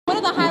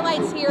the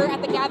highlights here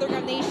at the Gathering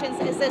of Nations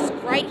is this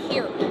right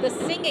here, the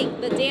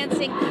singing, the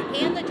dancing,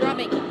 and the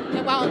drumming.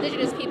 And while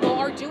Indigenous people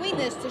are doing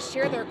this to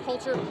share their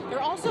culture, they're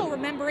also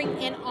remembering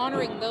and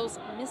honoring those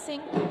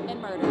missing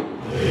and murdered.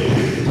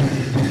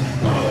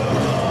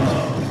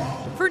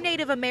 For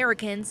Native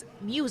Americans,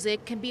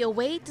 music can be a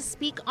way to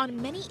speak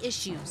on many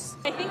issues.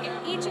 I think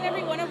each and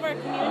every one of our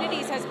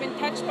communities has been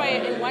touched by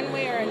it in one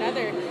way or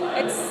another.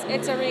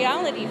 It's a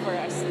reality for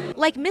us.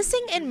 Like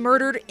missing and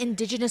murdered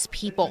Indigenous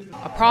people,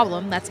 a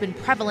problem that's been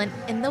prevalent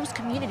in those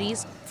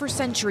communities for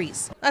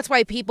centuries. That's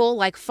why people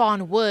like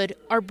Fawn Wood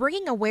are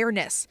bringing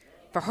awareness.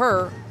 For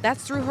her,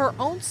 that's through her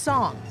own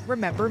song,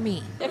 Remember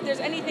Me. If there's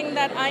anything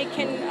that I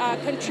can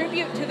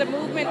contribute to the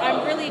movement,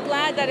 I'm really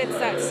glad that it's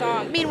that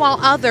song. Meanwhile,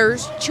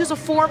 others choose a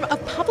form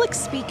of public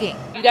speaking.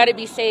 You got to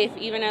be safe,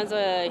 even as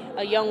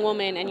a young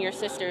woman and your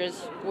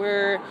sisters.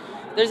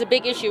 There's a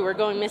big issue. We're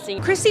going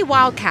missing. Chrissy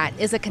Wildcat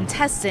is a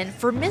contestant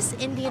for Miss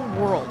Indian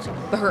World,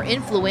 but her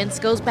influence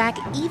goes back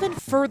even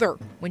further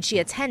when she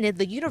attended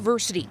the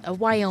University of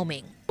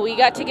Wyoming. We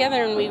got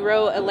together and we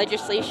wrote a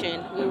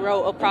legislation. We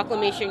wrote a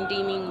proclamation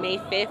deeming May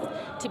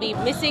 5th to be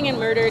Missing and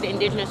Murdered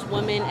Indigenous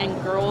Women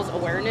and Girls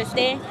Awareness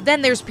Day.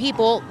 Then there's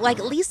people like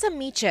Lisa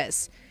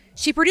Meaches.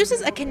 She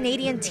produces a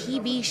Canadian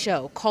TV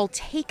show called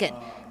Taken,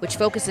 which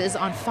focuses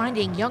on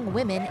finding young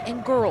women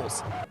and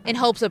girls in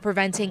hopes of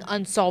preventing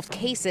unsolved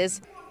cases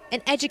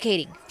and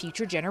educating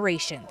future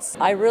generations.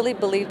 I really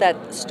believe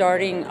that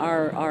starting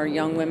our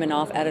young women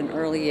off at an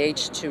early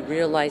age to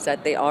realize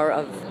that they are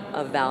of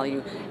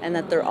value and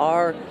that there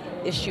are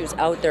issues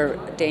out there,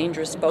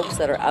 dangerous folks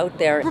that are out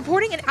there.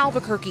 Reporting in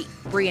Albuquerque,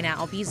 Brianna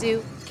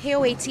Albizu,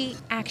 KOAT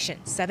Action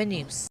 7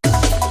 News.